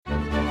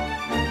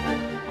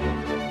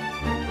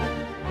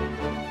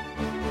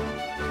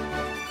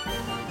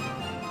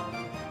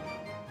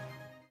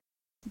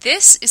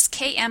This is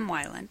K.M.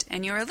 Weiland,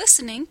 and you are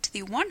listening to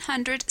the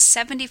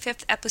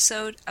 175th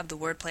episode of the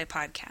Wordplay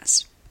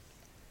Podcast.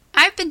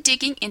 I've been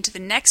digging into the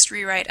next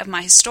rewrite of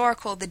my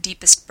historical The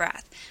Deepest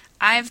Breath.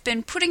 I've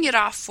been putting it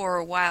off for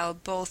a while,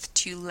 both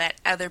to let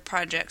other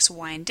projects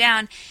wind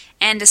down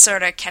and to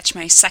sort of catch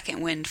my second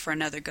wind for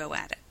another go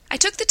at it. I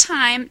took the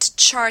time to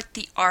chart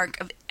the arc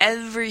of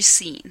every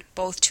scene,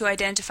 both to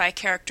identify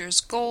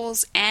characters'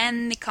 goals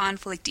and the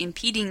conflict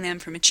impeding them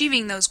from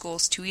achieving those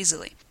goals too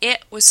easily.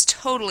 It was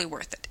totally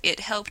worth it.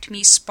 It helped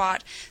me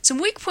spot some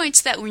weak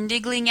points that were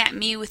niggling at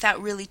me without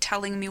really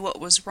telling me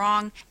what was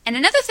wrong. And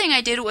another thing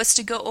I did was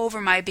to go over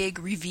my big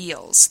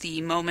reveals,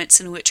 the moments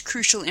in which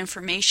crucial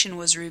information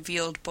was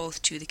revealed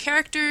both to the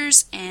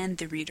characters and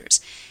the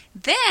readers.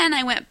 Then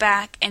I went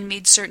back and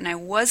made certain I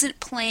wasn't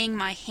playing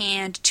my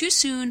hand too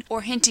soon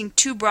or hinting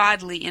too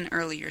broadly in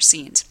earlier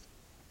scenes.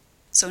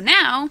 So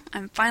now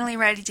I'm finally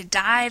ready to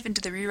dive into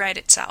the rewrite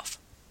itself.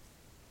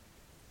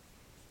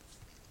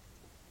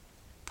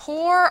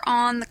 Pour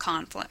on the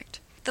conflict.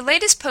 The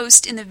latest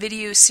post in the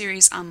video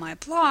series on my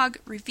blog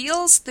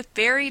reveals the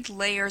varied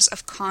layers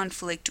of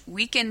conflict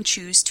we can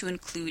choose to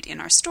include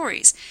in our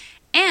stories,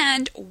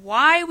 and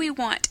why we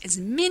want as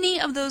many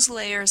of those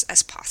layers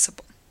as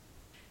possible.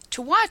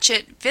 To watch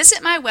it,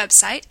 visit my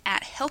website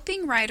at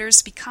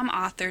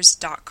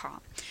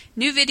helpingwritersbecomeauthors.com.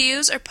 New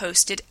videos are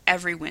posted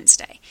every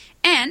Wednesday.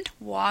 And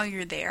while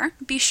you're there,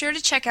 be sure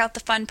to check out the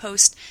fun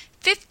post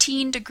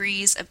 15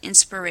 Degrees of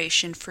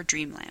Inspiration for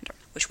Dreamlander,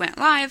 which went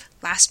live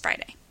last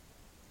Friday.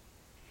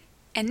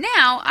 And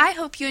now, I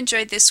hope you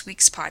enjoyed this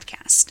week's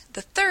podcast,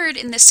 the third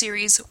in the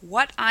series,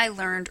 What I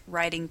Learned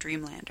Writing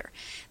Dreamlander.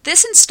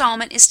 This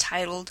installment is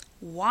titled,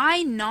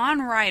 Why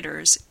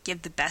Non-Writers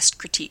Give the Best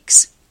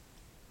Critiques.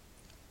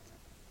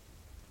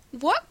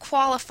 What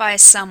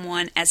qualifies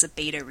someone as a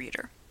beta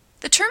reader?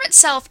 The term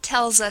itself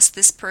tells us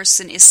this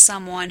person is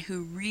someone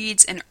who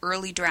reads an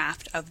early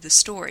draft of the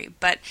story,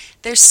 but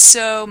there's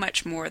so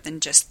much more than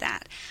just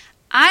that.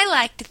 I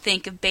like to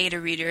think of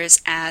beta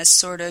readers as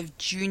sort of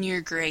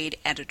junior grade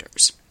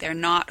editors. They're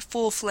not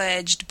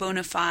full-fledged,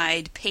 bona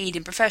fide, paid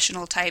and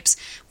professional types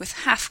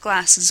with half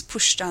glasses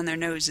pushed on their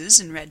noses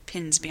and red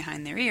pins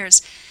behind their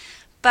ears,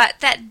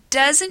 but that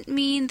doesn't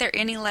mean they're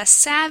any less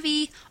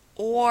savvy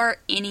or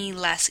any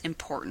less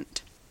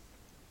important.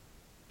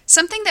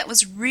 Something that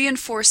was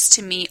reinforced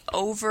to me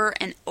over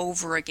and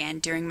over again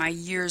during my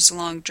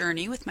years-long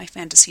journey with my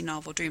fantasy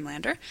novel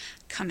Dreamlander,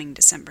 coming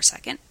December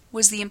 2nd,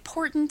 was the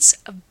importance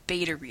of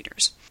beta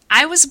readers.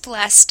 I was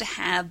blessed to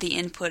have the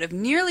input of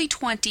nearly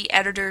 20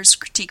 editors,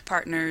 critique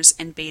partners,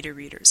 and beta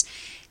readers.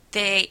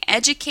 They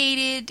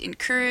educated,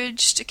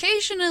 encouraged,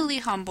 occasionally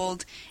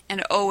humbled,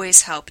 and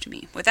always helped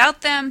me.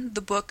 Without them,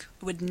 the book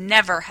would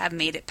never have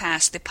made it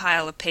past the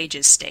pile of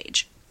pages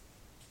stage.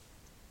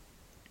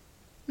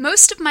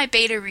 Most of my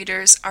beta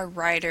readers are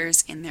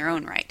writers in their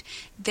own right.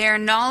 Their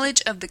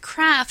knowledge of the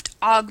craft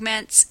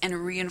augments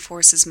and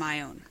reinforces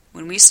my own.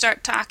 When we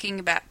start talking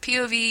about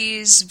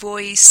POVs,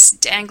 voice,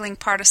 dangling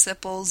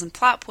participles, and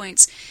plot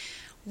points,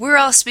 we're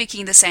all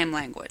speaking the same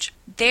language.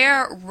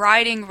 They're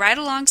riding right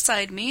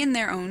alongside me in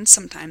their own,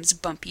 sometimes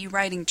bumpy,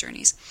 writing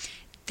journeys.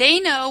 They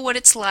know what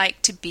it's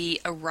like to be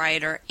a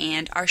writer,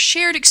 and our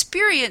shared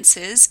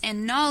experiences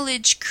and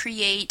knowledge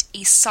create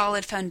a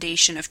solid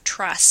foundation of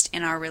trust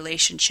in our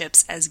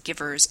relationships as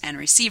givers and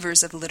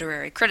receivers of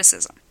literary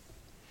criticism.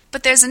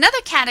 But there's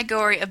another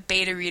category of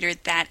beta reader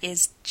that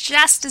is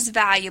just as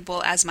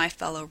valuable as my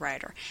fellow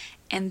writer,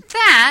 and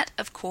that,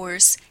 of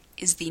course,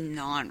 is the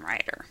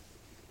non-writer.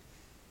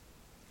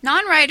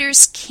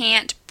 Non-writers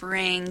can't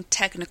bring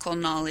technical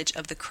knowledge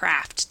of the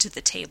craft to the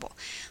table,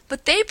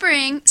 but they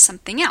bring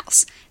something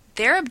else,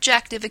 their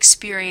objective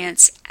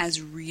experience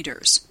as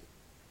readers.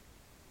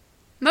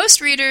 Most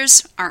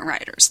readers aren't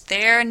writers.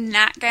 They're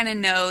not going to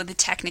know the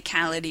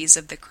technicalities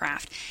of the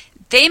craft.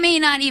 They may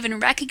not even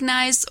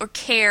recognize or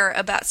care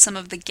about some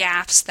of the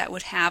gaffes that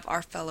would have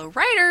our fellow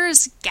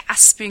writers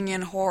gasping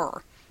in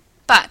horror.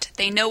 But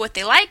they know what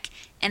they like,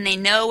 and they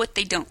know what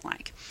they don't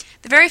like.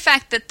 The very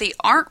fact that they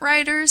aren't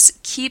writers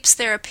keeps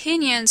their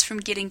opinions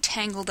from getting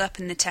tangled up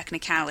in the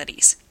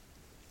technicalities.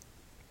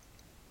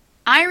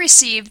 I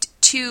received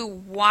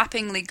 2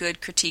 whoppingly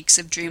good critiques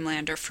of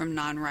Dreamlander from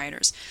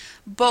non-writers.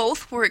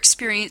 Both were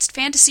experienced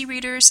fantasy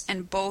readers,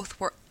 and both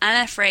were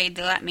unafraid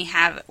to let me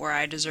have it where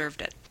I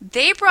deserved it.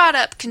 They brought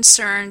up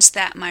concerns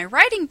that my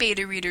writing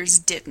beta readers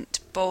didn't,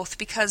 both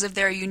because of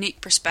their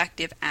unique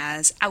perspective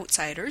as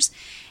outsiders,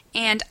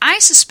 and I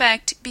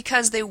suspect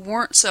because they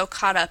weren't so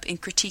caught up in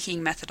critiquing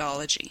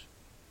methodology.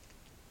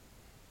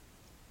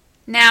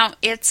 Now,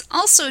 it's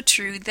also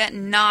true that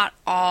not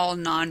all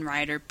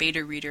non-writer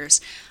beta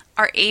readers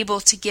are able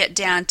to get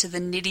down to the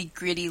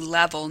nitty-gritty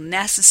level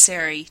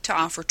necessary to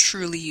offer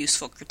truly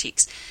useful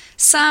critiques.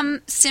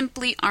 Some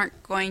simply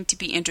aren't going to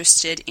be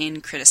interested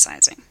in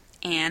criticizing.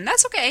 And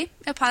that's okay.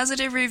 A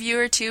positive review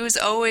or two is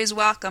always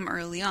welcome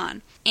early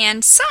on.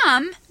 And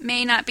some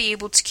may not be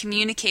able to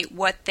communicate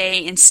what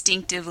they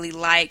instinctively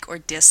like or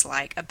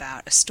dislike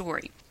about a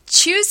story.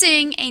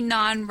 Choosing a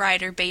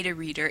non-writer beta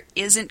reader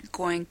isn't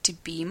going to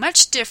be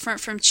much different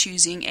from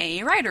choosing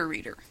a writer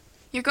reader.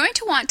 You're going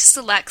to want to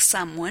select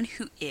someone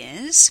who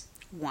is,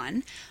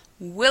 1,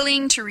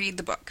 willing to read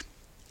the book.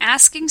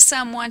 Asking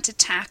someone to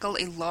tackle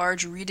a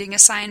large reading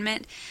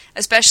assignment,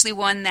 especially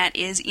one that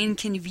is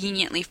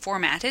inconveniently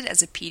formatted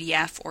as a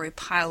PDF or a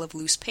pile of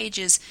loose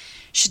pages,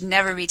 should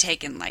never be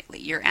taken lightly.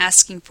 You're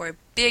asking for a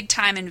big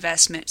time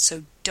investment,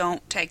 so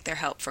don't take their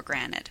help for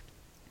granted.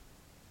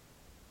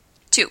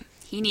 2,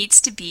 he needs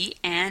to be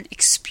an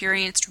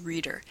experienced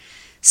reader.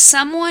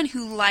 Someone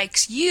who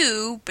likes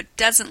you but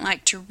doesn't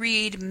like to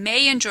read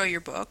may enjoy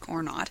your book,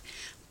 or not,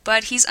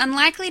 but he's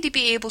unlikely to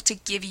be able to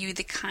give you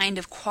the kind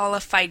of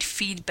qualified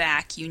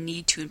feedback you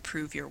need to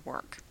improve your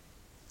work.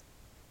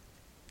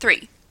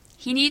 3,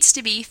 he needs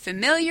to be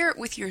familiar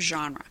with your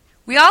genre.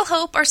 We all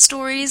hope our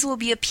stories will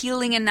be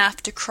appealing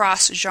enough to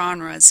cross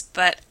genres,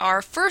 but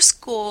our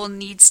first goal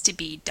needs to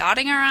be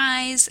dotting our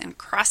I's and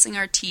crossing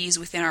our T's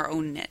within our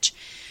own niche.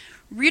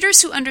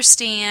 Readers who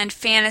understand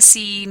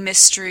fantasy,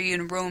 mystery,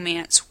 and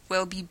romance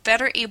will be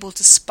better able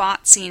to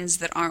spot scenes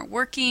that aren't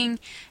working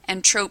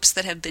and tropes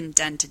that have been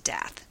done to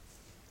death.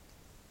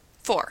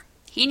 4,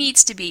 he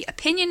needs to be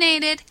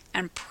opinionated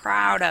and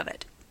proud of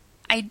it.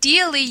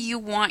 Ideally, you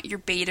want your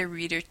beta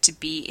reader to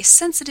be a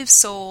sensitive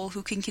soul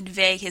who can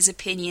convey his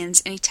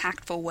opinions in a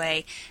tactful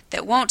way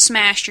that won't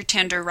smash your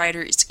tender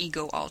writer's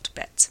ego all to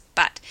bits.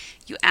 But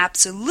you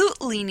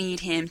absolutely need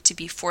him to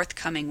be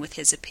forthcoming with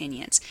his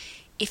opinions.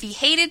 If he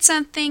hated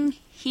something,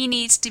 he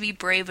needs to be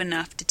brave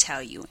enough to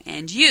tell you,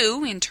 and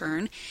you, in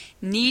turn,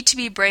 need to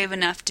be brave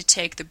enough to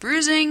take the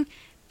bruising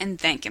and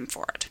thank him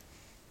for it.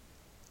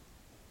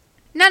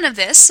 None of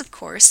this, of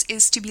course,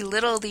 is to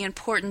belittle the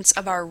importance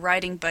of our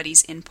writing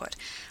buddies' input.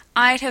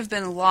 I'd have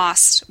been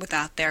lost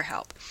without their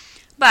help.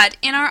 But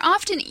in our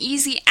often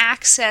easy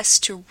access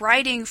to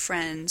writing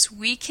friends,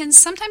 we can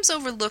sometimes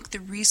overlook the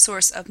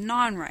resource of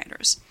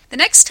non-writers. The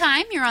next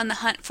time you're on the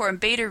hunt for a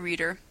beta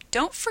reader,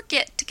 don't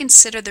forget to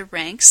consider the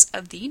ranks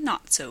of the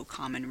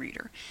not-so-common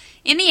reader.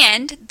 In the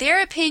end,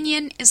 their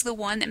opinion is the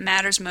one that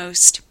matters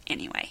most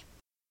anyway.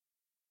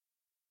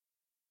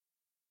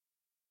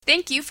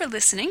 Thank you for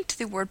listening to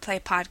the Wordplay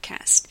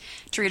Podcast.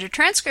 To read a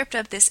transcript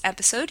of this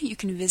episode, you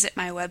can visit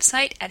my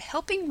website at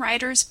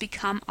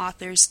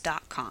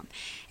helpingwritersbecomeauthors.com.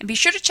 And be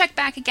sure to check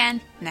back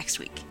again next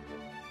week.